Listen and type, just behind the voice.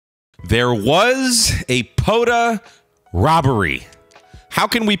There was a POTA robbery. How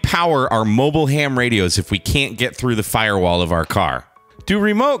can we power our mobile ham radios if we can't get through the firewall of our car? Do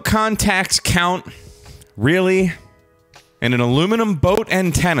remote contacts count? Really? And an aluminum boat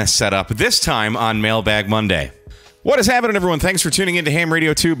antenna setup, this time on Mailbag Monday. What is happening, everyone? Thanks for tuning in to Ham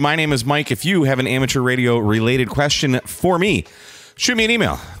Radio Tube. My name is Mike. If you have an amateur radio-related question for me, shoot me an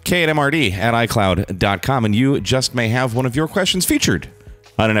email, k@mrd@icloud.com, and you just may have one of your questions featured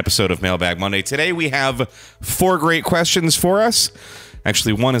on an episode of Mailbag Monday. Today, we have 4 great questions for us.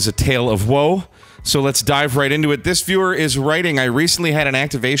 Actually, one is a tale of woe. So let's dive right into it. This viewer is writing, I recently had an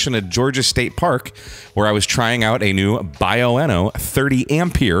activation at Georgia State Park where I was trying out a new Bioenno 30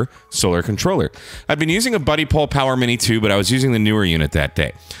 ampere solar controller. I'd been using a Buddy Pole Power Mini 2, but I was using the newer unit that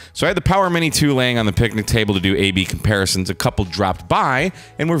day. So I had the Power Mini 2 laying on the picnic table to do A/B comparisons. A couple dropped by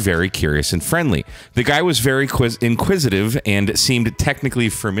and were very curious and friendly. The guy was very inquisitive and seemed technically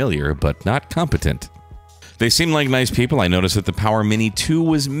familiar, but not competent. They seemed like nice people. I noticed that the Power Mini 2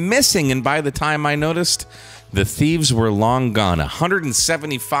 was missing, and by the time I noticed, the thieves were long gone.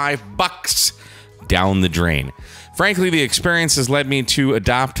 $175 down the drain. Frankly, the experience has led me to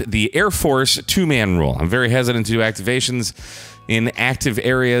adopt the Air Force 2-man rule. I'm very hesitant to do activations in active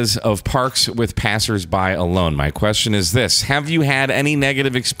areas of parks with passersby alone. My question is this: have you had any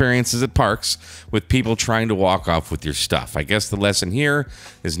negative experiences at parks with people trying to walk off with your stuff? I guess the lesson here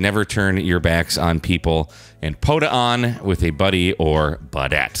is never turn your backs on people and POTA on with a buddy or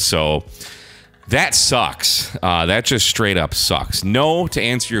budette. So that sucks. That just straight up sucks. No, to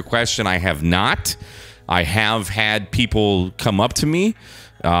answer your question, I have not. I have had people come up to me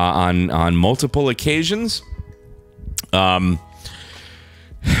on multiple occasions.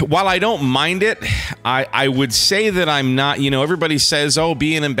 While I don't mind it, I would say that I'm not, everybody says, oh,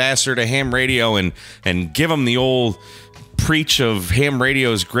 be an ambassador to ham radio and give them the old preach of ham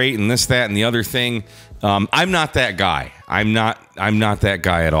radio is great and this, that, and the other thing. I'm not that guy. I'm not that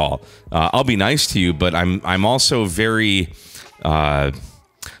guy at all. I'll be nice to you, but I'm also very, not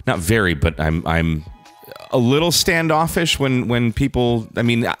very, but I'm a little standoffish when people,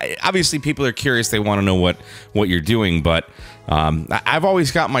 obviously people are curious. They want to know what you're doing, but I've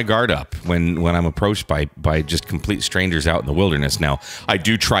always got my guard up when I'm approached by just complete strangers out in the wilderness. Now, I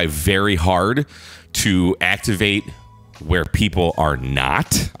do try very hard to activate where people are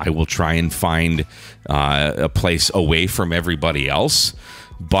not. I will try and find a place away from everybody else.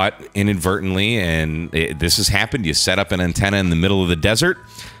 But inadvertently, and this has happened, you set up an antenna in the middle of the desert,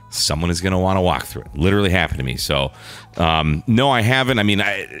 someone is going to want to walk through it. Literally happened to me. So, no, I haven't.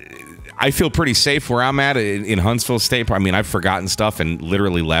 I feel pretty safe where I'm at in Huntsville State. I've forgotten stuff and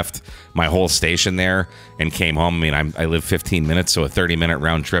literally left my whole station there and came home. I live 15 minutes, so a 30-minute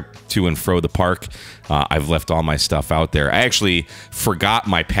round trip to and fro the park. I've left all my stuff out there. I actually forgot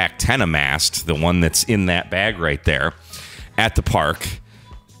my Pactena mast, the one that's in that bag right there, at the park.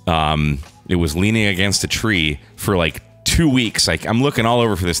 It was leaning against a tree for like 2 weeks. I'm looking all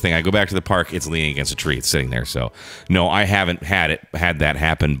over for this thing. I go back to the park. It's leaning against a tree. It's sitting there. So no, I haven't had that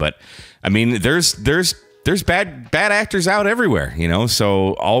happen. But there's bad actors out everywhere,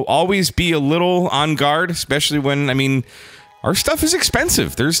 so I'll always be a little on guard, especially when, our stuff is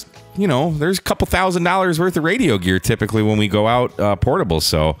expensive. There's a couple $1,000s worth of radio gear typically when we go out portable.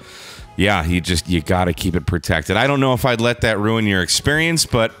 So yeah, you got to keep it protected. I don't know if I'd let that ruin your experience,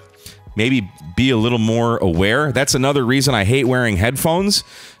 but maybe be a little more aware. That's another reason I hate wearing headphones.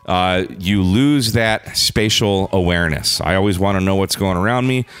 You lose that spatial awareness. I always want to know what's going around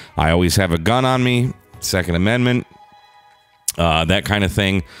me. I always have a gun on me, Second Amendment, that kind of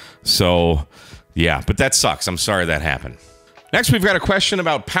thing. So, yeah, but that sucks. I'm sorry that happened. Next, we've got a question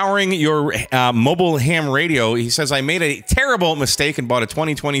about powering your mobile ham radio. He says, I made a terrible mistake and bought a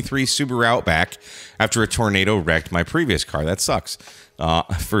 2023 Subaru Outback after a tornado wrecked my previous car. That sucks.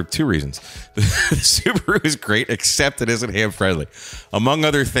 For 2 reasons. The Subaru is great, except it isn't ham-friendly. Among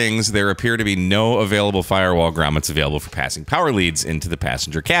other things, there appear to be no available firewall grommets available for passing power leads into the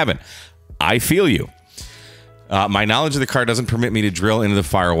passenger cabin. I feel you. My knowledge of the car doesn't permit me to drill into the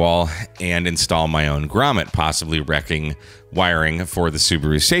firewall and install my own grommet, possibly wrecking wiring for the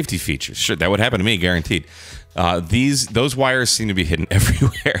Subaru safety features. Sure, that would happen to me, guaranteed. Those wires seem to be hidden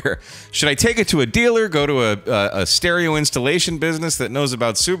everywhere. Should I take it to a dealer, go to a stereo installation business that knows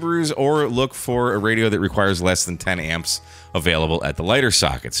about Subarus, or look for a radio that requires less than 10 amps available at the lighter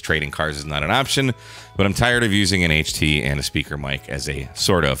sockets? Trading cars is not an option, but I'm tired of using an HT and a speaker mic as a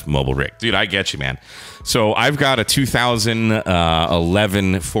sort of mobile rig. Dude, I get you, man. So I've got a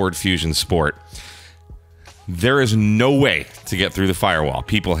 2011 Ford Fusion Sport. There is no way to get through the firewall.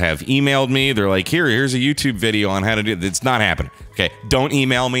 People have emailed me. They're like, here's a YouTube video on how to do it. It's not happening. Okay, don't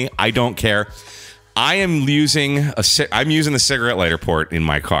email me. I don't care. I'm using the cigarette lighter port in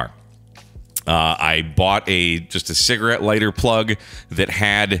my car. I bought just a cigarette lighter plug that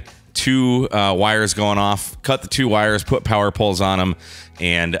had 2 wires going off, cut the 2 wires, put power poles on them,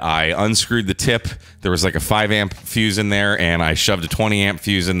 and I unscrewed the tip. There was like a 5 amp fuse in there, and I shoved a 20 amp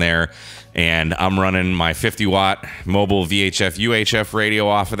fuse in there, and I'm running my 50 watt mobile VHF UHF radio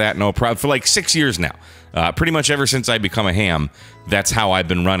off of that, no problem, for like 6 years now. Pretty much ever since I become a ham, that's how I've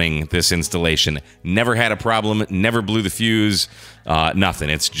been running this installation. Never had a problem, never blew the fuse, nothing.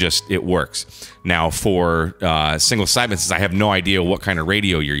 It's just, it works. Now for single sideband, since I have no idea what kind of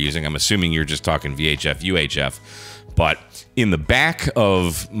radio you're using, I'm assuming you're just talking VHF, UHF, but in the back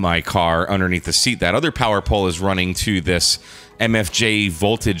of my car, underneath the seat, that other power pole is running to this MFJ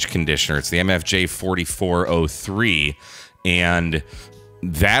voltage conditioner. It's the MFJ 4403, and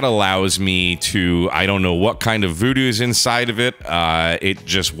that allows me to, I don't know what kind of voodoo is inside of it. It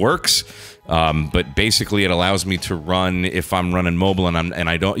just works. But basically it allows me to run, if I'm running mobile and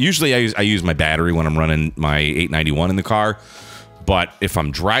I don't, usually I use my battery when I'm running my 891 in the car. But if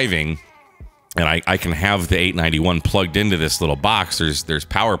I'm driving and I can have the 891 plugged into this little box, there's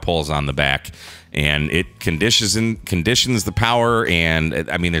power poles on the back, and it conditions the power.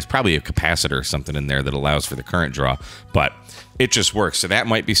 And I mean, there's probably a capacitor or something in there that allows for the current draw, but it just works. So that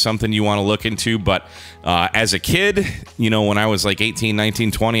might be something you want to look into. But as a kid, you know, when I was like 18,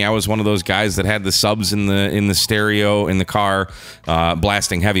 19, 20, I was one of those guys that had the subs in the stereo in the car,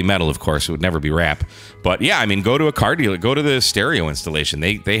 blasting heavy metal. Of course, it would never be rap. But yeah, I mean, go to a car dealer, go to the stereo installation.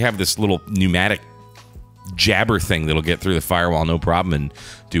 They have this little pneumatic jabber thing that'll get through the firewall no problem and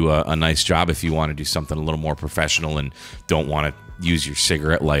do a nice job if you want to do something a little more professional and don't want to use your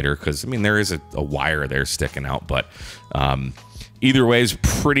cigarette lighter, because I mean, there is a wire there sticking out. But either way is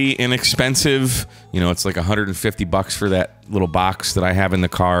pretty inexpensive. You know, it's like $150 for that little box that I have in the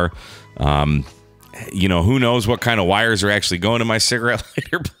car. You know, who knows what kind of wires are actually going to my cigarette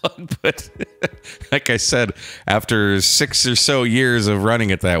lighter plug, but like I said, after 6 or so years of running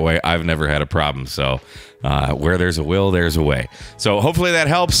it that way, I've never had a problem. So where there's a will, there's a way. So hopefully that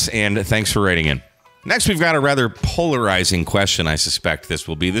helps, and thanks for writing in. Next, we've got a rather polarizing question, I suspect this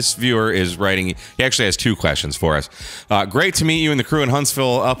will be. This viewer is writing, he actually has 2 questions for us. Great to meet you and the crew in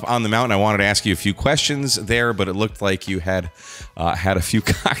Huntsville up on the mountain. I wanted to ask you a few questions there, but it looked like you had a few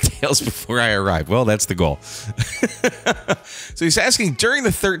cocktails before I arrived. Well, that's the goal. So he's asking, during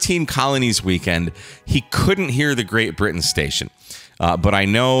the 13 Colonies weekend, he couldn't hear the Great Britain station. But I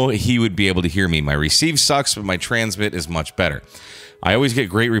know he would be able to hear me. My receive sucks, but my transmit is much better. I always get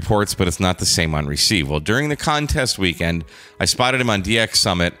great reports, but it's not the same on receive. Well, during the contest weekend, I spotted him on DX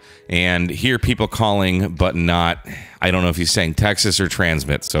Summit and hear people calling, but not, I don't know if he's saying Texas or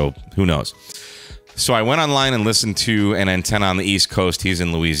transmit, so who knows. So I went online and listened to an antenna on the East Coast. He's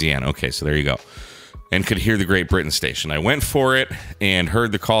in Louisiana. Okay, so there you go. And could hear the Great Britain station. I went for it and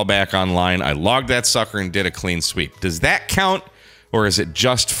heard the call back online. I logged that sucker and did a clean sweep. Does that count, or is it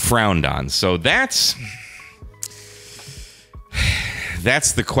just frowned on? So that's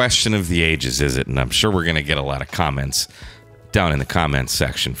the question of the ages, is it? And I'm sure we're going to get a lot of comments down in the comments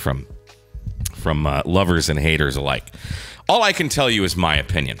section from lovers and haters alike. All I can tell you is my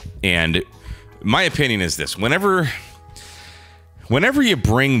opinion. And my opinion is this. Whenever you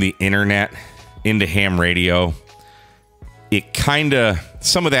bring the internet into ham radio, it kind of,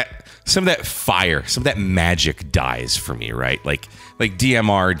 some of that fire, some of that magic dies for me, right? Like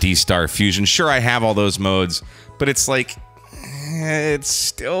DMR, D-Star, Fusion. Sure, I have all those modes, but it's like, it's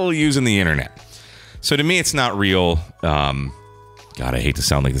still using the internet. So to me, it's not real. God, I hate to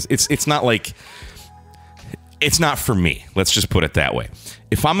sound like this. It's not like, it's not for me. Let's just put it that way.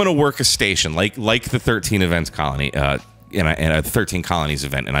 If I'm going to work a station like the 13 events colony, and a 13 Colonies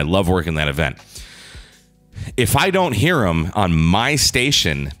event, and I love working that event, if I don't hear them on my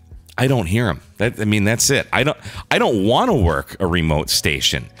station, I don't hear them. That's it. I don't want to work a remote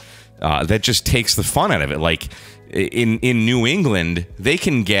station. That just takes the fun out of it. Like in New England, they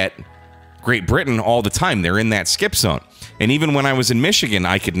can get Great Britain all the time. They're in that skip zone. And even when I was in Michigan,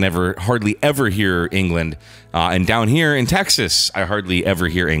 I could hardly ever hear England. And down here in Texas, I hardly ever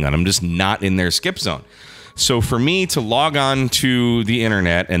hear England. I'm just not in their skip zone. So for me to log on to the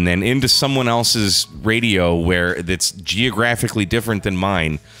internet and then into someone else's radio that's geographically different than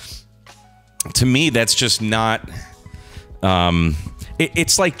mine, to me, that's just not,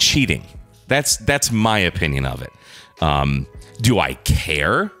 it's like cheating. That's my opinion of it. Do I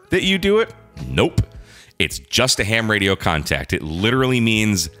care that you do it? Nope. It's just a ham radio contact. It literally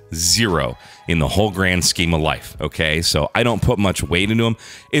means zero in the whole grand scheme of life, okay? So I don't put much weight into them.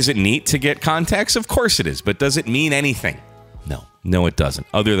 Is it neat to get contacts? Of course it is, but does it mean anything? No, it doesn't,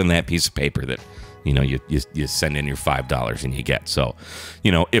 other than that piece of paper that, you know, you send in your $5 and you get. So,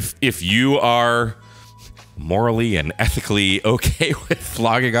 you know, if you are morally and ethically okay with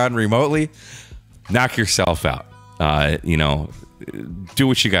logging on remotely, knock yourself out. You know, do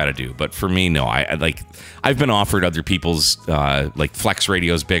what you got to do. But for me, no. I've been offered other people's like Flex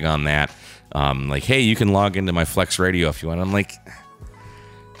Radio's big on that. Like, hey, you can log into my Flex Radio if you want. I'm like,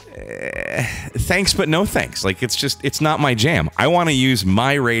 thanks, but no thanks. Like, it's not my jam. I want to use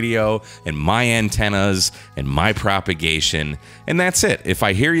my radio and my antennas and my propagation, and that's it. If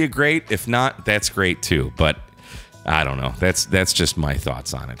I hear you, great. If not, that's great too. But I don't know. That's just my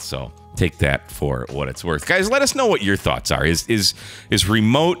thoughts on it. So take that for what it's worth. Guys, let us know what your thoughts are. Is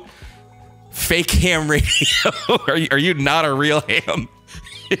remote fake ham radio? Are you not a real ham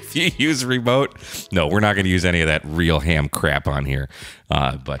if you use remote? No, we're not going to use any of that real ham crap on here.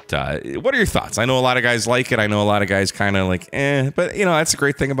 But what are your thoughts? I know a lot of guys like it. I know a lot of guys kind of like, but you know, that's a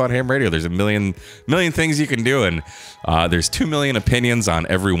great thing about ham radio. There's a million things you can do, and there's 2 million opinions on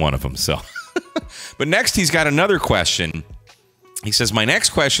every one of them. So, but next he's got another question. He says, my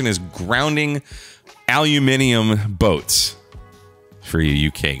next question is grounding aluminium boats. For you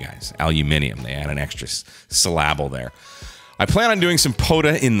UK guys, aluminium. They add an extra syllable there. I plan on doing some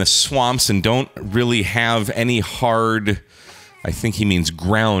POTA in the swamps and don't really have any hard, I think he means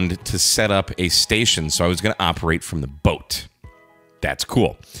ground, to set up a station, so I was going to operate from the boat. That's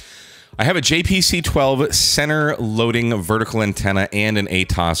cool. I have a JPC-12 center loading vertical antenna and an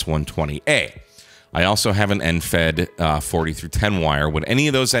ATOS 120A. I also have an NFED 40 through 10 wire. Would any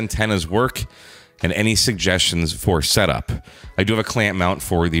of those antennas work? And any suggestions for setup? I do have a clamp mount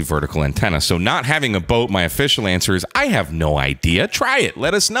for the vertical antenna. So not having a boat, my official answer is I have no idea. Try it.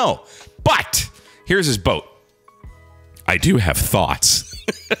 Let us know. But here's his boat. I do have thoughts.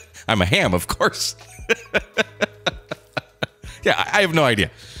 I'm a ham, of course. Yeah, I have no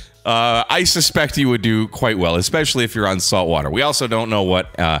idea. I suspect you would do quite well, especially if you're on saltwater. We also don't know what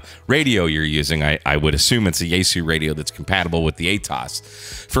radio you're using. I would assume it's a Yaesu radio that's compatible with the ATOS.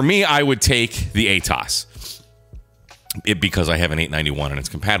 For me, I would take the ATOS because I have an 891 and it's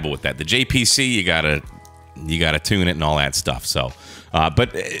compatible with that. The JPC, you gotta tune it and all that stuff. So,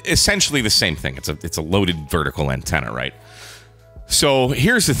 but essentially the same thing. It's a loaded vertical antenna, right? So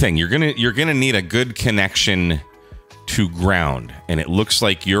here's the thing: you're gonna need a good connection to ground, and it looks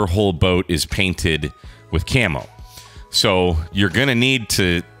like your whole boat is painted with camo. So you're gonna need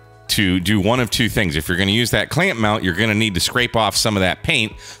to do one of two things. If you're gonna use that clamp mount, you're gonna need to scrape off some of that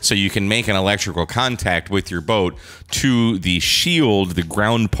paint so you can make an electrical contact with your boat to the shield, the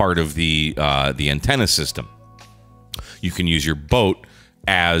ground part of the antenna system. You can use your boat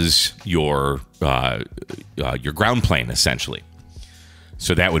as your ground plane, essentially.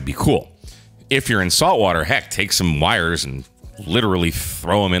 So that would be cool. If you're in saltwater, heck, take some wires and literally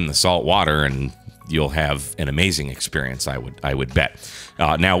throw them in the salt water, and you'll have an amazing experience, I would bet.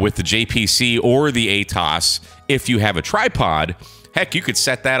 Now, with the JPC or the ATOS, if you have a tripod, heck, you could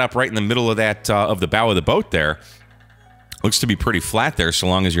set that up right in the middle of that of the bow of the boat there. Looks to be pretty flat there, so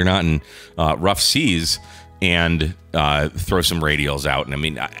long as you're not in rough seas, and throw some radials out. And I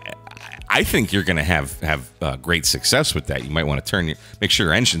mean, I think you're going to have great success with that. You might want to make sure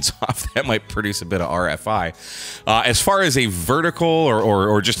your engine's off. That might produce a bit of RFI. As far as a vertical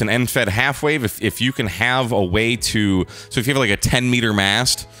or just an NFED half wave, if you can have a way to, so if you have like a 10-meter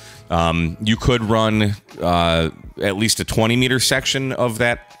mast, you could run at least a 20-meter section of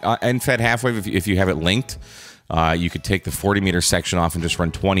that NFED half wave if you have it linked. You could take the 40-meter section off and just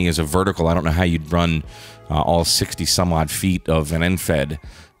run 20 as a vertical. I don't know how you'd run all 60 some odd feet of an NFED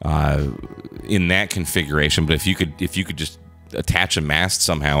in that configuration, but if you could just attach a mast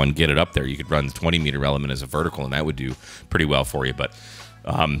somehow and get it up there, you could run the 20-meter element as a vertical, and that would do pretty well for you. But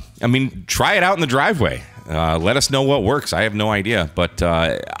I mean, try it out in the driveway. Let us know what works. I have no idea, but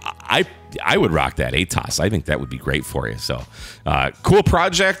I would rock that ATOS. I think that would be great for you. So cool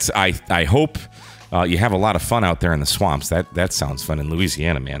project. I hope you have a lot of fun out there in the swamps. That sounds fun in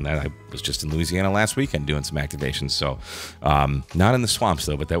Louisiana, man. I was just in Louisiana last weekend doing some activations. So not in the swamps,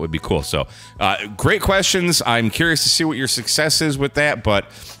 though, but that would be cool. So great questions. I'm curious to see what your success is with that, but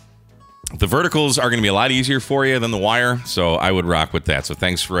the verticals are going to be a lot easier for you than the wire, so I would rock with that. So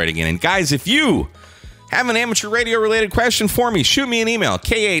thanks for writing in. And guys, if you have an amateur radio-related question for me, shoot me an email,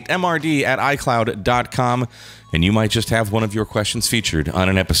 k8mrd@icloud.com, and you might just have one of your questions featured on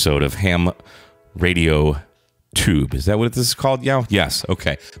an episode of Ham Radio Tube. Is that what this is called, Yo? Yes.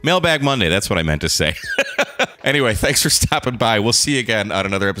 Okay. Mailbag Monday. That's what I meant to say. Anyway, thanks for stopping by. We'll see you again on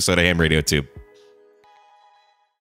another episode of Ham Radio Tube.